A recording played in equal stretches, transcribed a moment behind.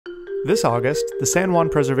This August, the San Juan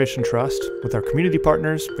Preservation Trust, with our community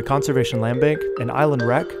partners, the Conservation Land Bank, and Island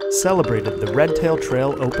Rec, celebrated the Redtail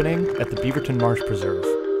Trail opening at the Beaverton Marsh Preserve.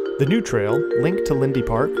 The new trail, linked to Linde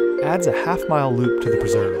Park, adds a half-mile loop to the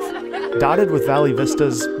preserve. Dotted with valley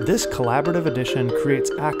vistas, this collaborative addition creates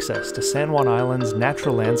access to San Juan Island's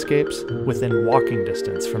natural landscapes within walking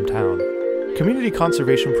distance from town. Community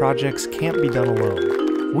conservation projects can't be done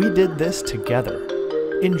alone. We did this together.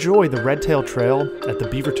 Enjoy the Redtail Trail at the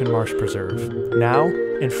Beaverton Marsh Preserve, now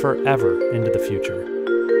and forever into the future.